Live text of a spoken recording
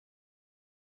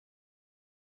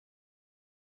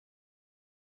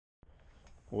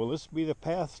Will this be the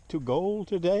path to gold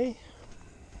today?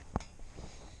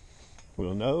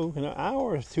 We'll know in an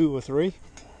hour or two or three.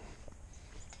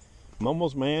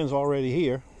 Mumbles man's already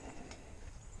here.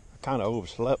 I kind of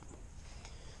overslept.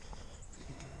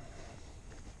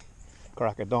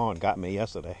 Crack of dawn got me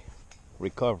yesterday.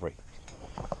 Recovery.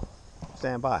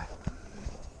 Stand by.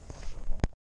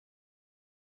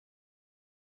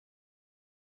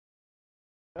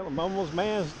 Well, the Mumbles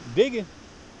man's digging.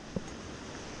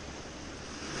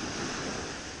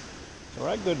 So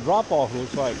that good drop off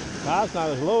looks like. Tide's not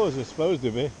as low as it's supposed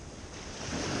to be.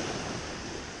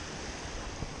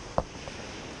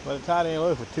 But the tide ain't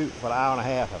low for an hour and a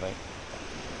half, I think.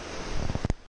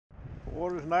 The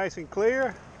water's nice and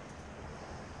clear.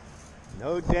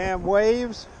 No damn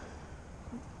waves.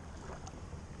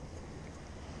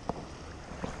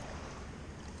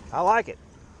 I like it.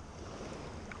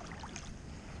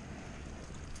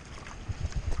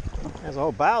 There's a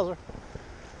whole Bowser.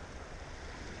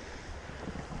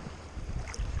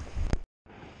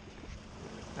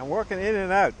 I'm working in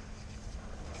and out.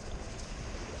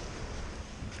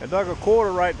 I dug a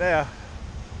quarter right there.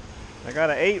 I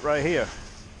got an 8 right here.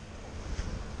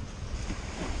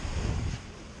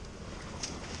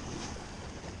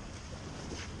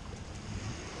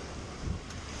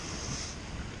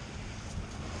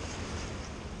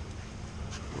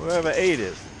 Wherever 8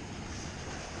 is.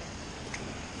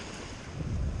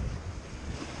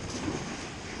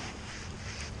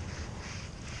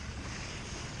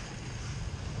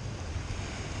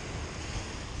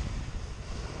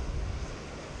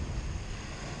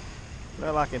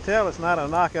 Well, I can tell it's not a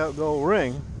knockout gold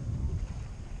ring.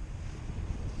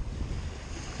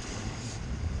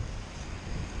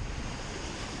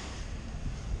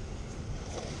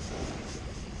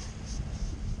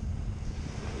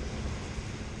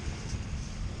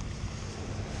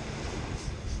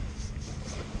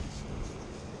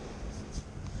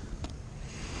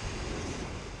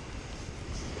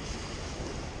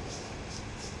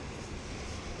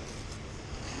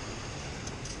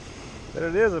 But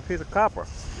it is a piece of copper.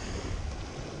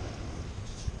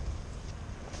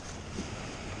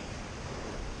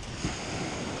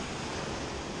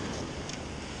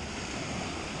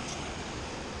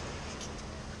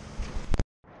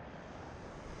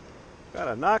 Got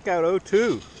a knockout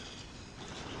 02.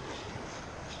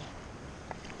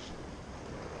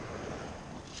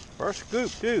 First scoop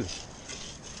too.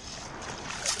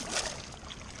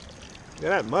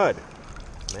 Look at that mud.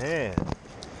 Man,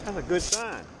 that's a good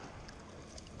sign.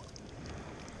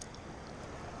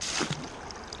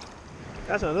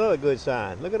 That's another good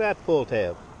sign. Look at that pull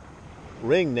tab.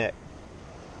 Ring neck.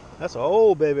 That's an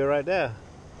old baby right there.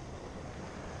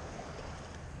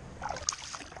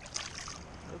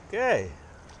 Okay.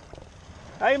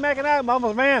 How you making out,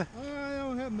 Mumbles man? I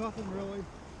don't have nothing really.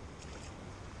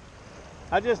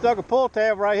 I just dug a pull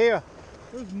tab right here.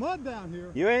 There's mud down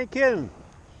here. You ain't kidding.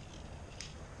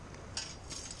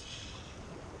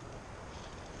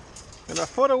 And a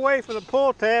foot away from the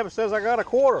pull tab, it says I got a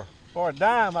quarter. Or a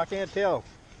dime, I can't tell.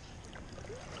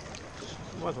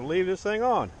 I must leave this thing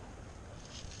on.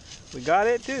 We got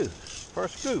it too.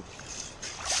 First scoop.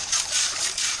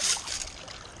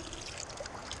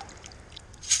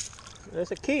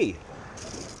 There's a key.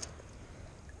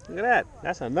 Look at that.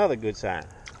 That's another good sign.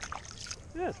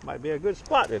 This might be a good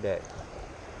spot today.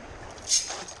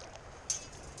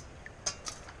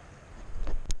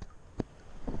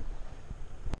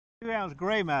 Ounce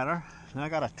GrayMatter, and I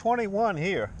got a 21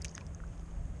 here.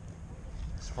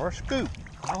 It's first scoop.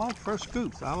 I like first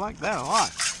scoops. I like that a lot.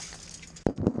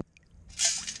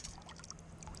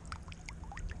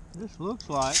 This looks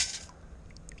like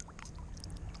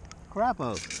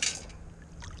crapo.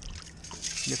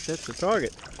 If that's the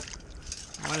target,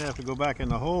 I might have to go back in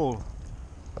the hole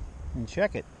and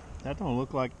check it. That don't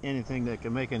look like anything that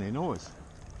can make any noise.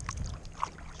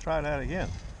 Let's try that again.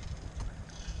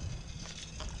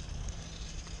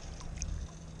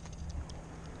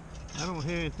 I don't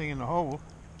hear anything in the hole.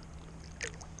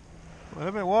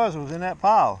 Whatever it was in that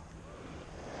pile.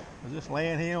 I'm just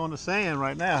laying here on the sand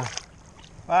right now.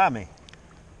 By me.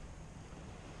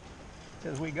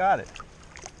 Says we got it.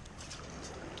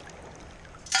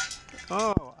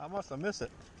 Oh, I must have missed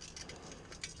it.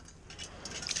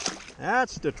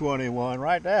 That's the 21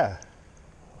 right there.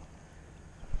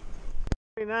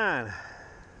 39.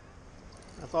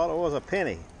 I thought it was a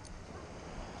penny.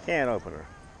 Can opener.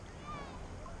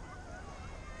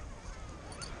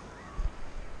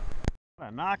 A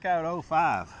knockout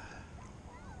 05.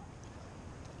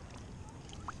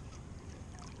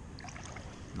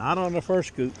 Not on the first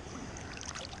scoop.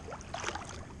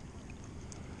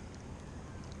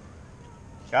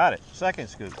 Got it. Second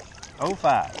scoop.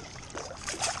 05.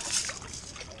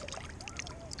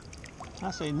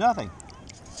 I see nothing.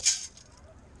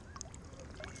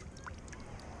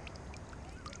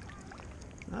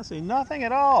 I see nothing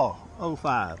at all.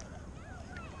 05.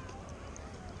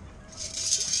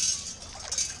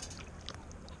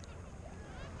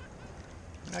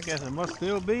 I guess it must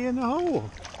still be in the hole.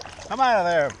 Come out of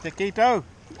there, Chiquito.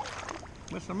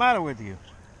 What's the matter with you?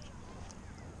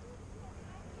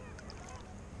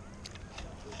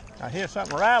 I hear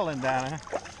something rattling down there.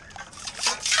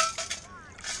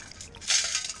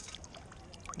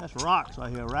 That's rocks I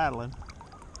hear rattling.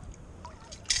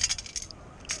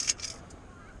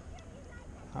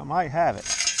 I might have it.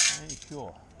 I ain't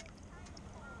sure.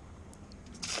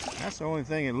 That's the only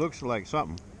thing it looks like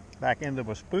something back into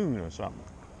a spoon or something.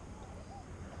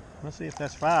 Let's see if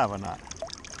that's 5 or not.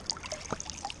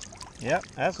 Yep,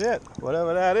 that's it.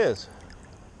 Whatever that is.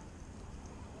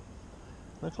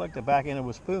 Looks like the back end of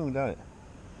a spoon, doesn't it?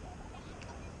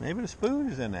 Maybe the spoon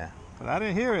is in there, but I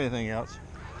didn't hear anything else.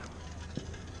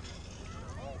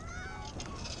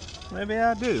 Maybe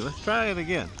I do. Let's try it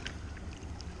again.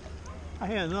 I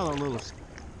hear another little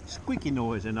squeaky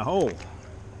noise in the hole.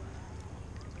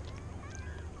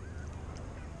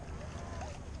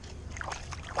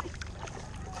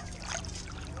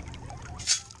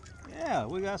 Yeah,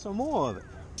 we got some more of it.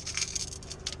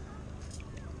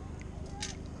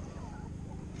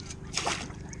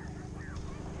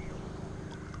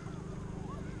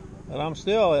 But I'm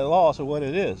still at a loss of what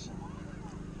it is.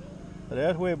 But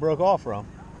that's where it broke off from.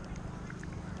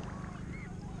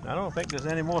 I don't think there's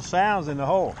any more sounds in the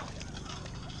hole.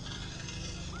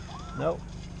 Nope.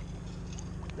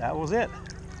 That was it.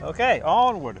 Okay,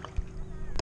 onward.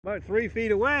 About 3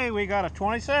 feet away, we got a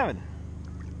 27.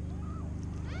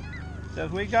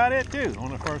 Says we got it too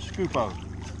on the first scoop-o.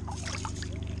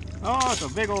 Oh, it's a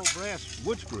big old brass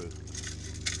wood screw.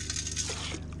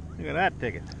 Look at that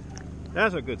ticket.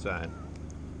 That's a good sign.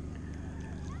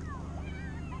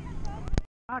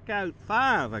 Knockout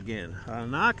 5 again. A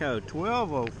knockout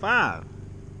 1205.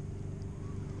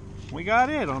 We got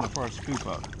it on the first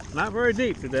scoop-o. Not very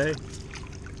deep today.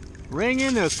 Ring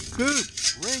in the scoop.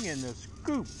 Ring in the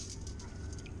scoop.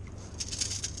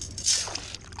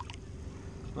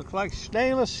 Looks like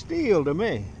stainless steel to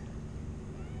me.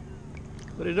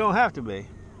 But it don't have to be.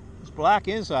 It's black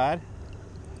inside.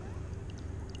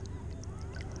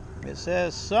 It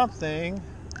says something.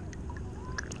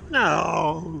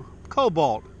 No,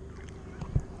 cobalt.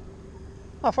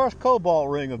 My first cobalt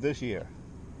ring of this year.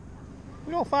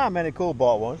 We don't find many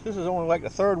cobalt ones. This is only like the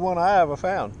 3rd one I ever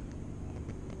found.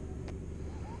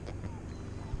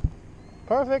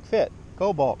 Perfect fit,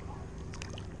 cobalt.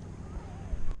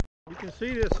 You can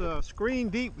see this screen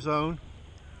deep zone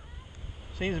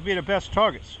seems to be the best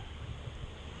targets.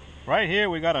 Right here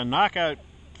we got a knockout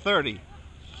 30.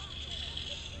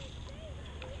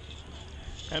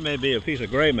 That may be a piece of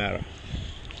GrayMatter.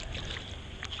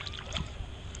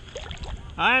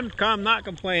 I'm not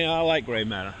complaining. I like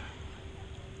GrayMatter,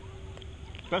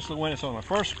 especially when it's on the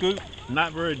first scoop,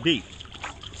 not very deep.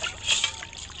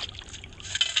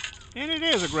 And it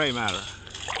is a GrayMatter.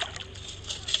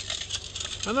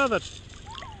 Another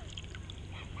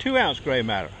 2-ounce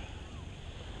GrayMatter.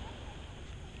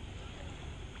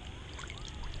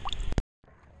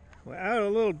 We're out a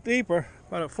little deeper,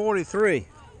 about at 43.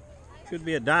 Should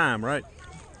be a dime, right?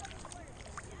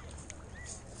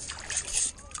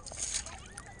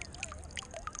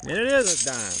 And it is a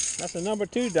dime. That's a number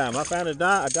 2 dime. I found a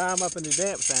dime up in the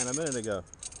damp sand a minute ago.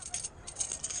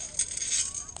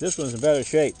 This one's in better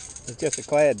shape. It's just a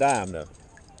clad dime though.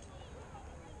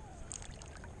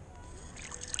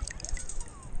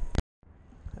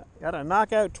 Got a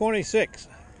knockout 26.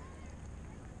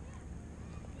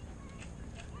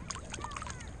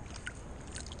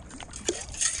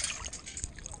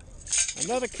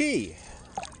 Another key.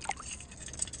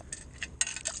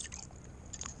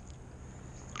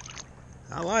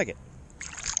 I like it.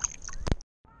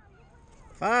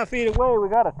 5 feet away, we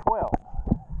got a 12.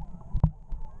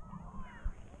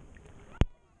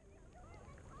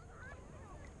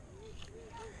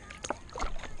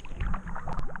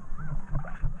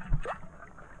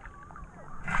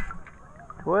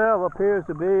 Well, appears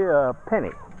to be a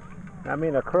penny. I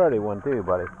mean a cruddy one too,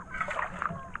 buddy.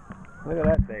 Look at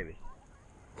that baby.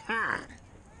 God.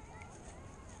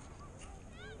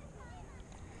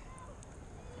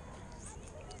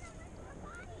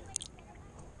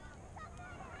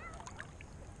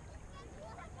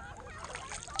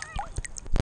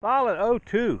 Solid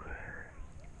 02.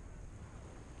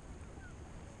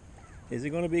 Is it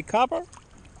going to be copper?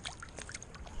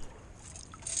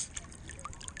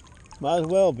 Might as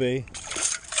well be.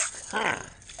 Ah.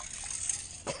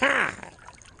 God.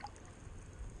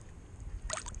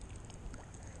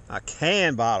 A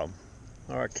can bottom.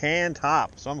 Or a can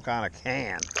top. Some kind of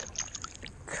can.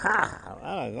 God,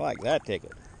 I don't like that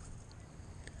ticket.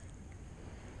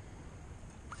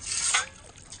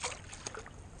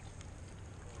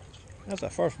 That's the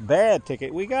first bad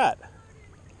ticket we got.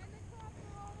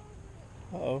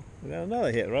 Uh-oh, we got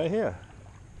another hit right here.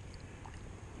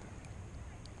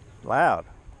 Loud.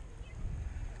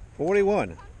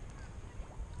 41.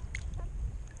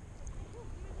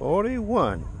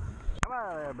 41. Come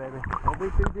out of there, baby. Don't be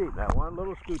too deep. That one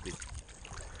little scoopy.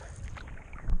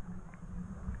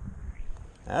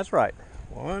 That's right.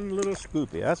 One little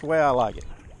scoopy. That's the way I like it.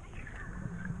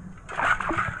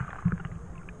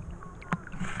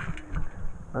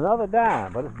 Another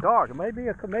dime, but it's dark. It may be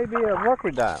a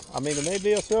mercury dime. I mean, it may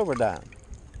be a silver dime.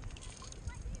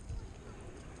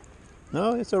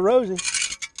 No, it's a rosy.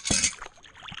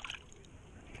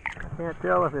 Can't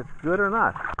tell if it's good or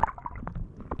not.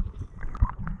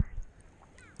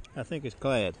 I think it's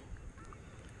clad.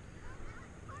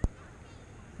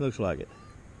 Looks like it.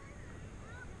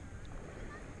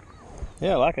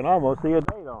 Yeah, I can almost see a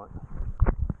date on it.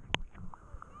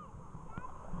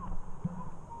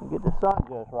 Get the sun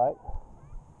just right.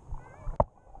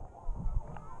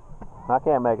 I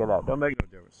can't make it out. Don't make no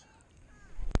difference.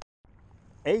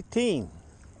 18.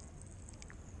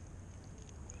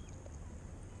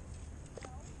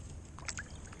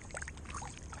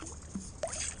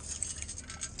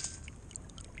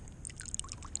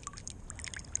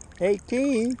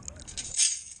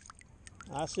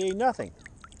 I see nothing.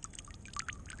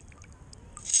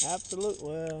 Absolute.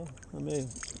 Well, let me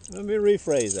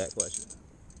rephrase that question.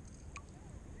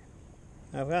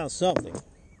 I found something,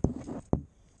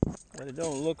 but it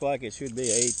don't look like it should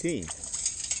be 18.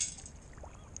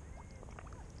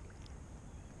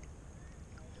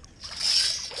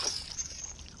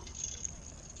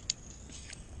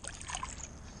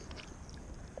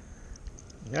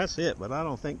 That's it, but I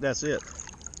don't think that's it.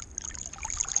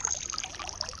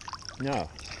 No,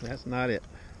 that's not it.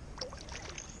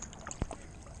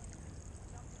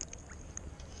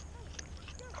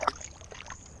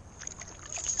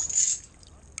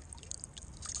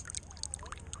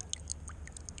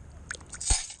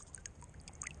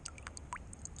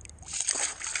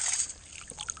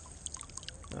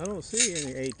 I don't see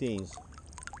any 18s.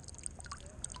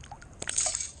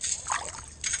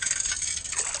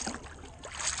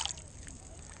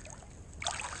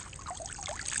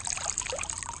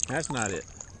 That's not it.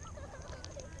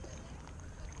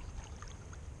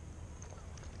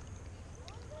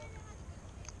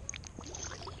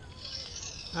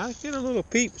 I get a little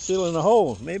peep still in the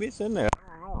hole. Maybe it's in there.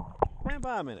 I don't know. Stand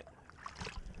by a minute.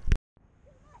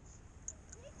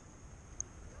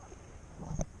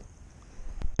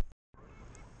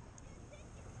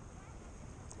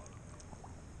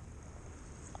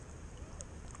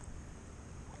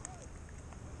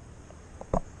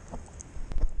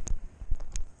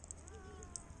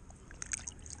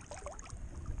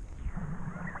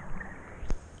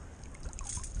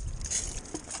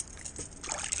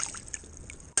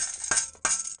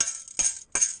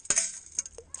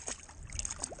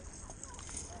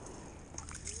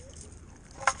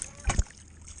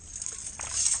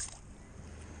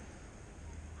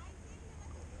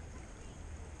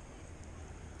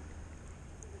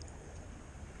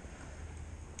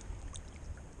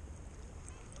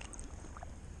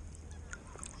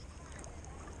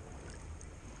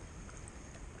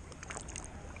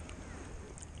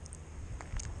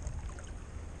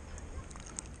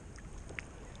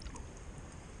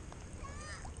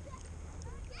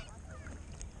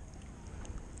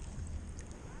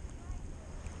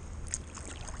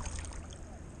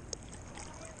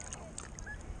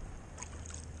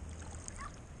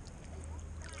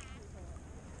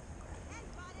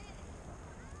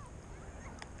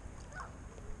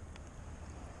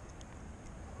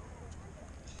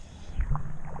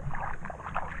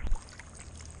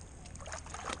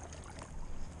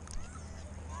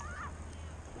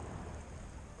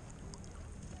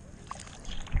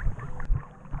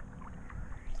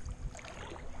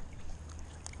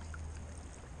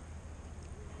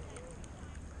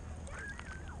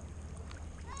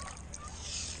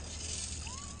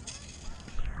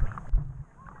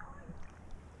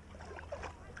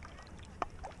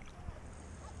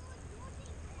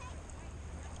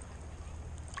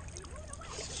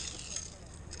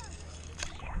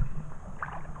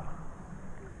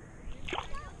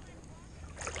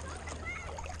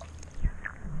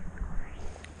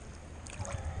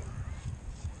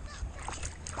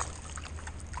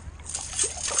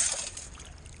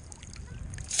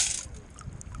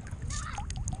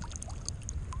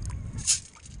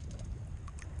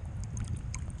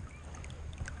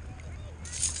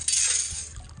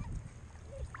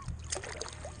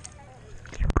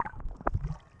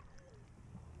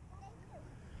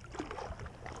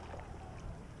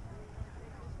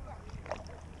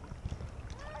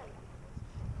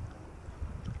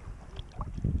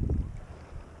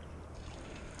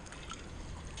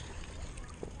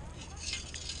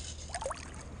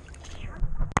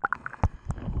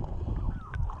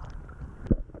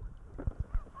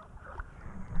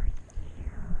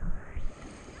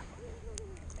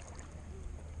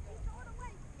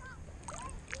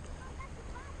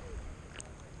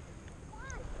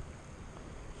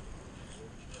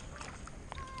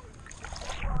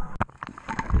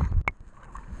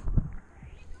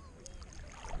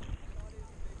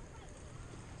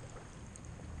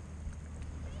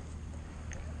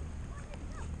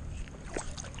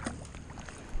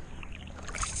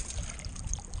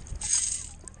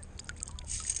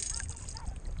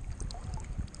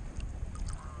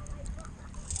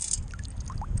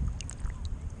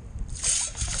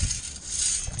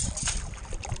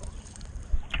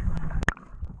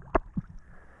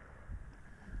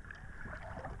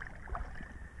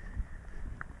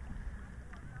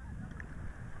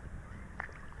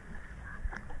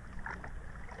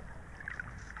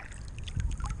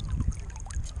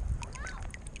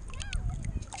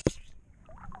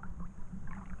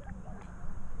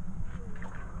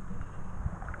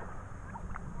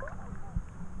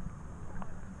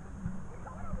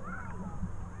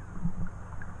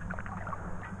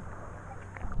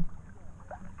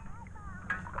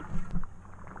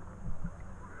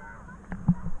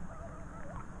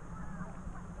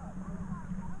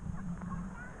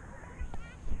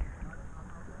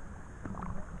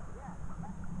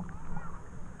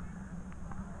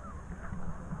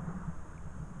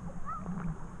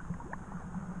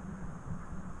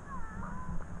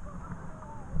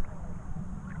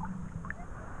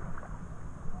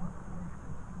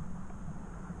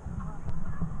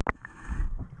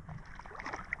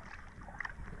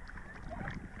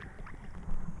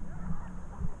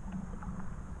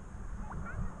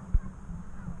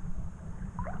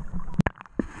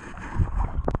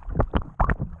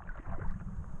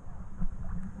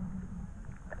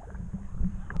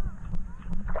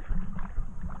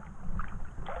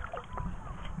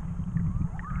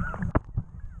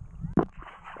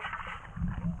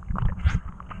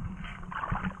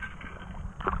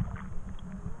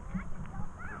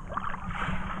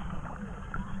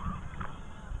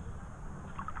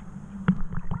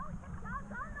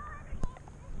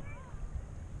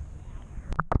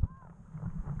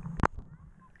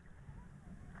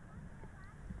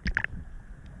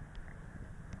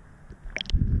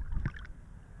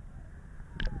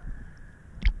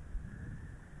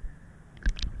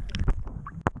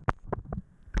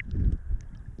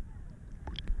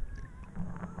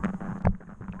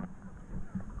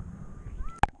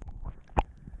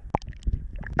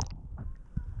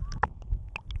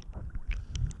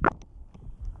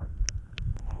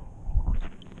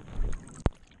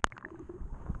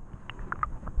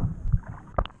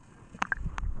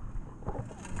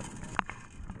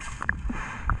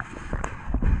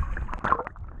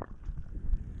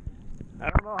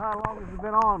 how long this has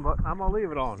been on, but I'm gonna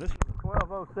leave it on. This is a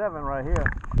 1207 right here.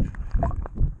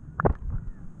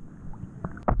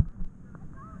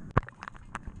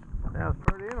 Sounds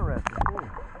pretty interesting too.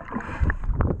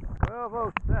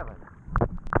 1207.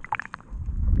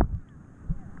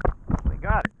 We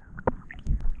got it.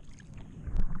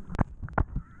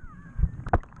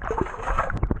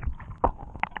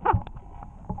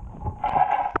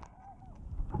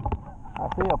 I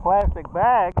see a plastic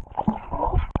bag.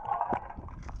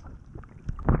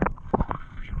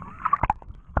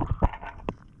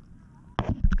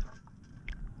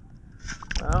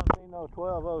 I don't see no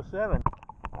 1207.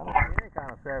 I don't see any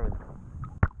kind of 7.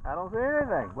 I don't see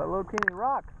anything but little teeny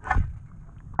rocks.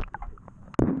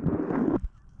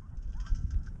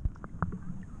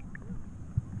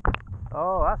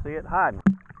 Oh, I see it hiding.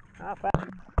 I found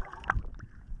it.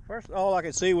 First, all I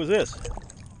could see was this.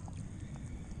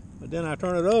 But then I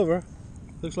turn it over.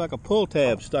 Looks like a pull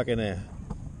tab stuck in there.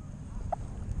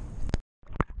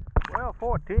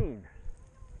 1214.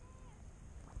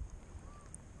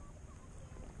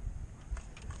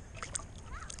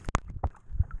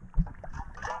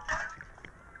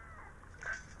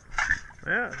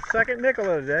 Yeah, second nickel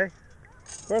of the day.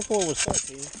 First one was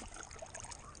 13.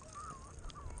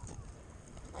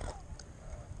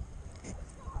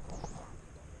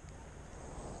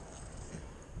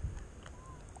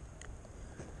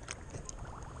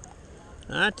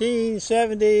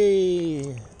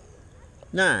 $1979.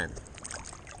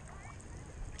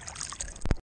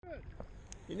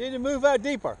 You need to move out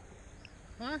deeper.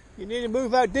 Huh? You need to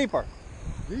move out deeper.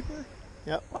 Deeper?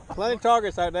 Yep. Plenty of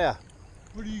targets out there.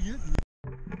 What are you getting?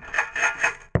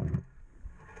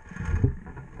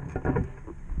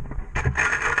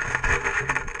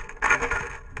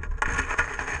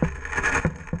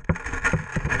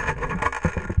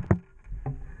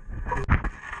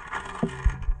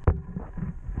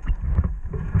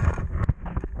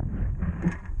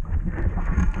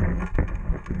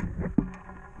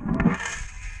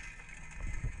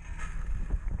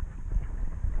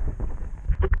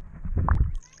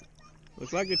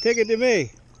 Looks like the ticket to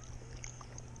me.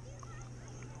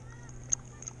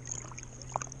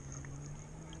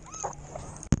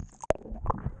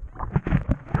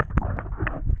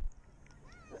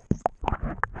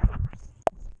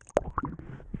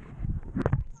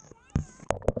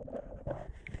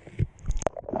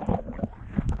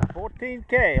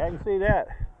 $14K, I can see that.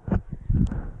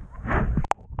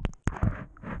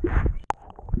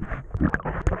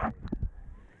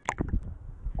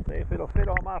 See if it'll fit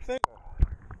on my finger.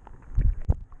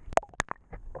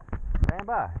 Stand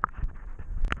by.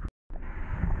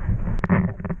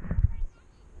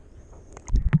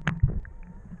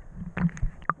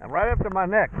 And right up to my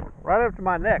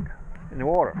neck in the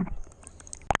water.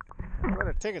 Where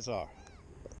the tickets are.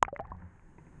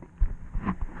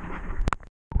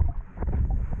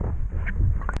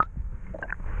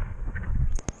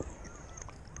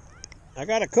 I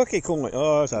got a cookie coin.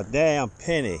 Oh, it's a damn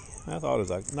penny. I thought it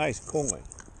was a nice coin.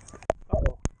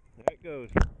 Uh-oh, there it goes.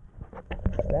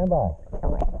 Stand by.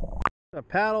 A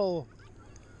paddle,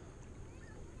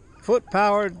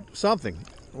 foot-powered something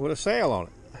with a sail on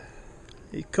it.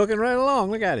 He's cooking right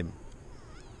along. Look at him.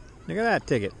 Look at that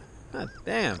ticket. God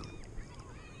damn.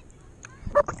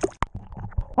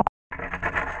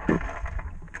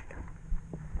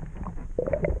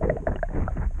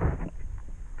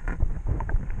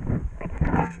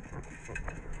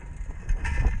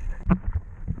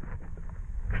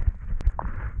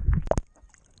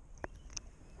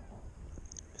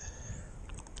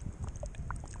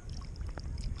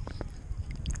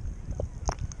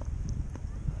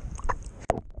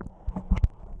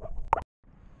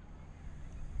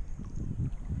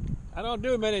 I don't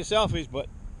do many selfies, but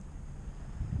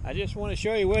I just want to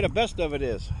show you where the best of it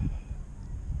is.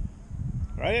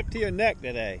 Right up to your neck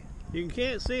today. You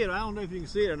can't see it. I don't know if you can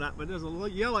see it or not, but there's a little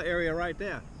yellow area right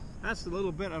there. That's a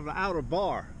little bit of the outer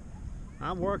bar.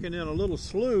 I'm working in a little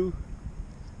slough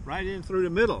right in through the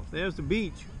middle. There's the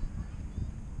beach.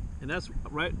 And that's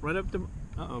right up to,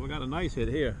 uh-oh, we got a nice hit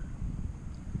here.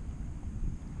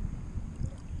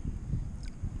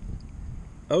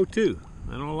 O2.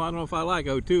 I don't know if I like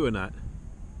O2 or not.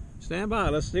 Stand by,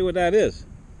 let's see what that is.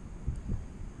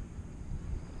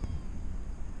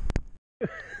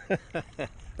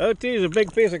 O2 is a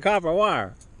big piece of copper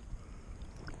wire.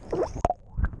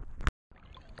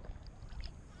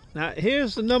 Now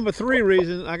here's the number 3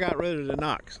 reason I got rid of the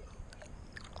Knox.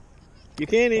 You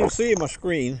can't even see my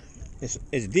screen.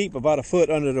 It's deep, about a foot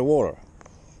under the water.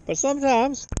 But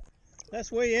sometimes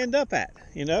that's where you end up at,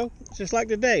 you know? It's just like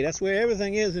today. That's where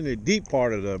everything is, in the deep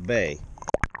part of the bay.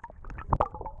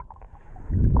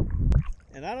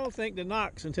 And And I don't think the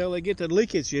knocks, until they get the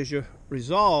leakage issue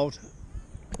resolved,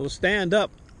 will stand up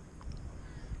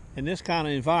in this kind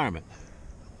of environment.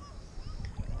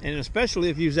 And especially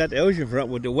if you was at the ocean front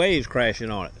with the waves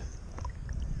crashing on it.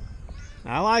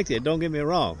 I liked it, don't get me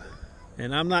wrong.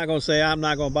 And I'm not going to say I'm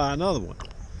not going to buy another one.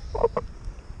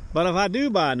 But if I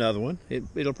do buy another one,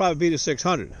 it'll probably be the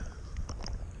 600.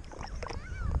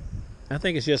 I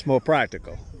think it's just more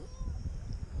practical.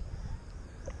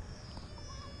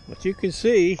 But you can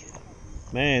see,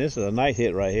 man, this is a nice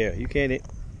hit right here. You can't hit.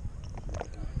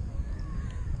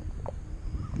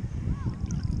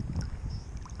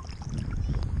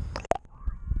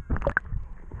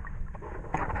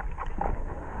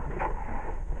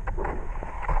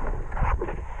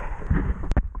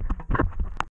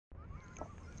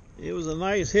 It was a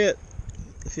nice hit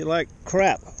if you like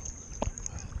crap.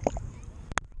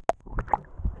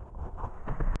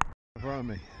 From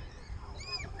me.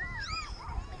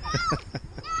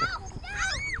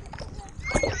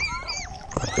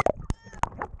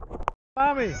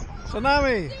 Tsunami!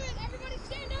 Tsunami! Dude, everybody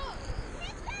stand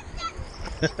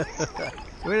up!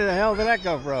 Where the hell did that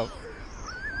come from?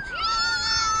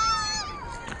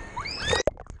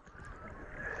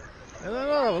 There's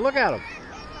another one, look at him.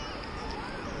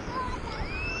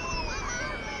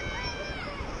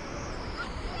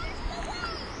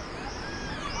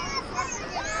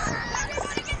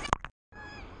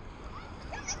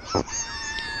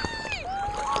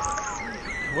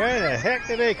 Where the heck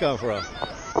did they come from?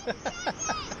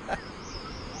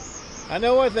 I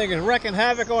know one thing is wrecking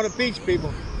havoc on the beach,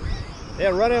 people.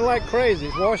 They're running like crazy,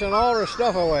 washing all their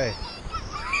stuff away.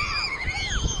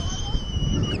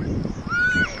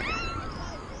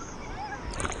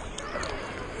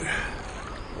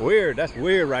 Weird, that's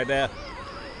weird right there.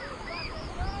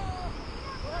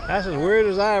 That's as weird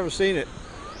as I ever seen it.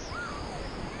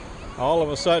 All of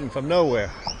a sudden from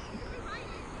nowhere.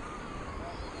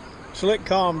 Slick,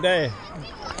 calm day.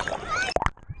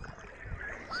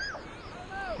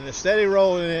 And a steady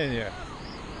rolling in here.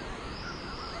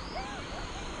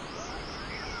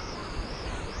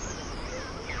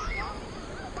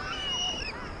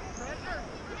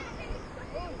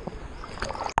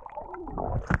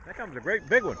 There comes a great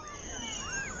big one.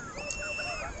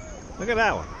 Look at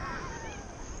that one.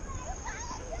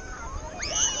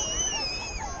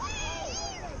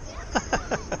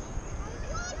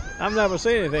 I've never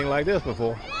seen anything like this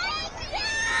before.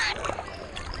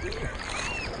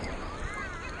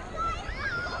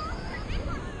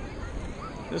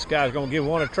 This guy's gonna give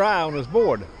one a try on his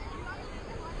board.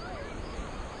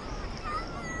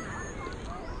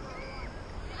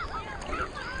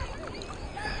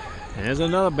 And there's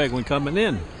another big one coming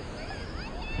in.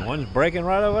 One's breaking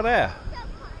right over there.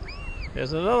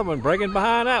 There's another one breaking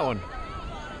behind that one.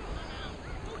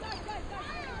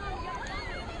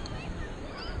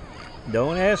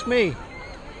 Don't ask me.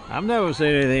 I've never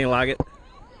seen anything like it.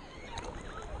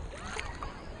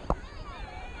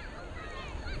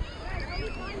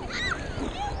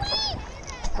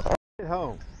 At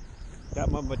home. Got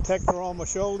my detector on my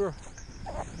shoulder.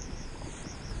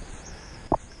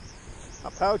 My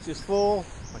pouch is full.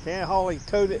 I can't hardly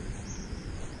tote it.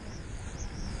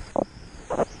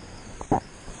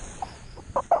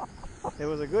 It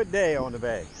was a good day on the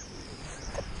bay.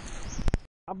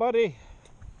 My buddy,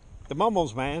 the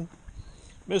Mumbles man,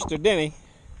 Mr. Denny,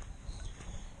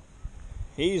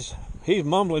 he's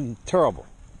mumbling terrible.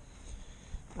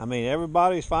 I mean,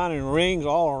 everybody's finding rings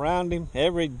all around him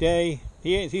every day.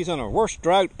 He's on the worst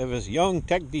drought of his young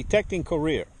detecting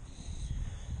career.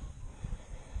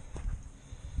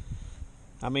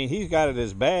 I mean, he's got it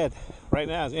as bad right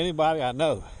now as anybody I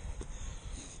know.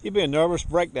 He'd be a nervous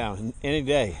breakdown any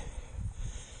day.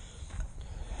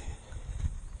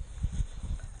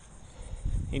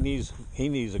 He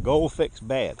needs a gold fix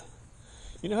bad.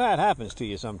 You know how it happens to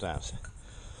you sometimes.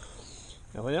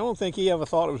 Now, I don't think he ever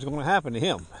thought it was going to happen to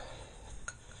him,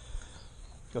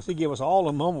 because he gave us all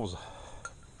the mumbles,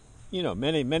 you know,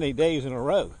 many days in a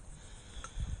row.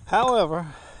 However,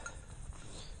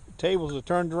 the tables are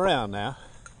turned around now.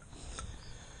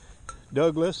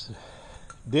 Douglas,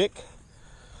 Dick,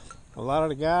 a lot of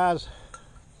the guys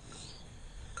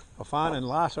are finding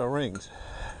lots of rings.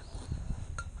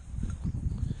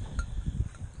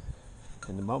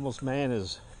 And the Mumbles man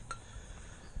is,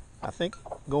 I think,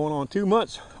 going on 2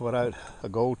 months without a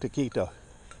gold taquito.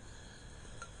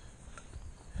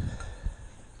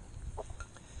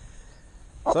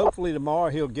 So hopefully tomorrow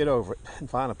he'll get over it and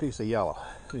find a piece of yellow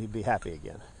and he'll be happy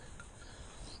again.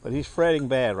 But he's fretting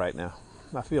bad right now.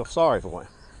 I feel sorry for him.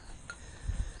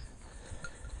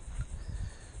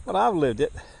 But I've lived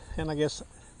it, and I guess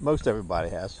most everybody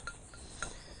has.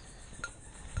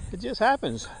 It just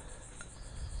happens.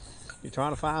 You're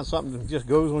trying to find something that just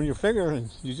goes on your finger and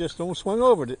you just don't swing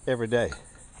over it every day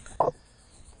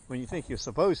when you think you're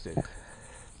supposed to.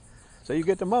 So you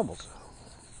get the mumbles.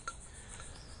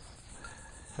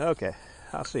 Okay,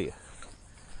 I'll see you.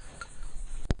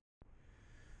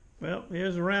 Well,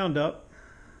 here's the roundup.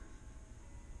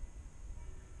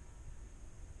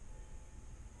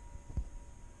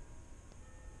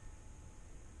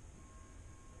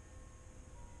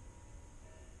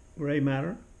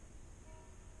 GrayMatter,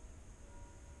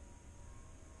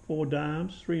 4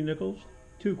 dimes, 3 nickels,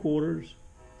 2 quarters,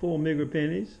 4 meager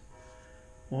pennies,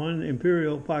 1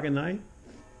 imperial pocket knife,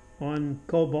 1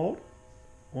 cobalt,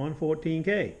 1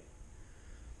 14K,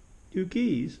 2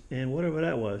 keys, and whatever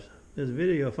that was. There's a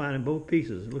video of finding both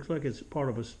pieces. It looks like it's part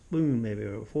of a spoon maybe,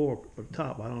 or a fork, or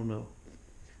top, I don't know.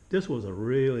 This was a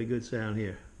really good sound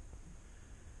here.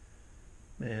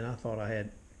 Man, I thought I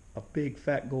had a big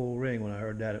fat gold ring when I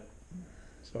heard that.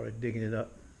 Started digging it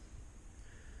up.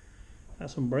 Got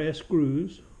some brass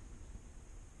screws,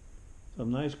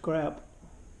 some nice crap,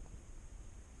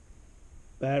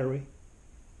 battery.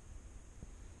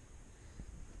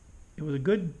 It was a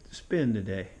good spin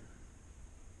today.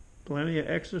 Plenty of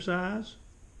exercise,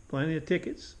 plenty of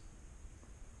tickets,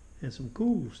 and some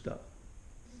cool stuff.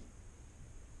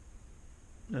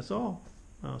 That's all.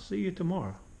 I'll see you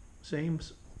tomorrow.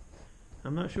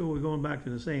 I'm not sure we're going back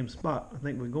to the same spot. I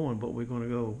think we're going, but we're going to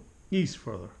go east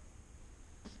further.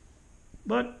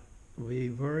 But we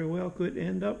very well could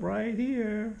end up right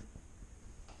here.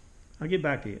 I'll get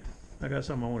back to you. I got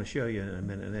something I want to show you in a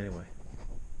minute anyway.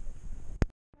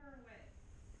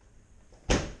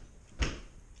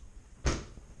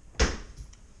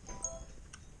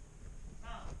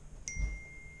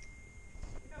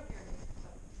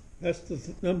 That's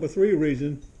the number 3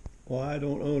 reason why I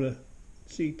don't own a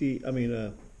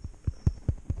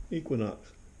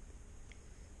Equinox.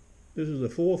 This is the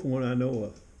 4th one I know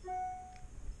of.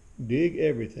 Dig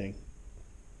everything.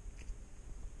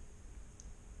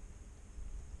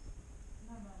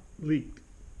 Leaked.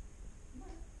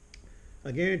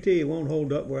 I guarantee it won't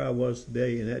hold up where I was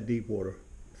today in that deep water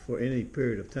for any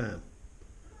period of time.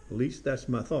 At least that's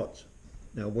my thoughts.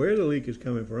 Now where the leak is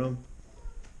coming from,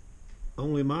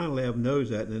 only Minelab knows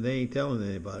that, and they ain't telling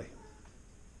anybody.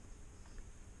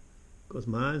 Because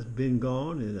mine's been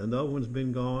gone and another one's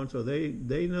been gone, so they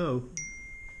know.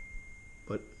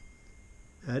 But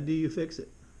how do you fix it?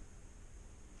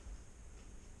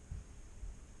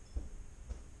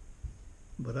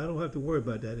 But I don't have to worry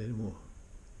about that anymore.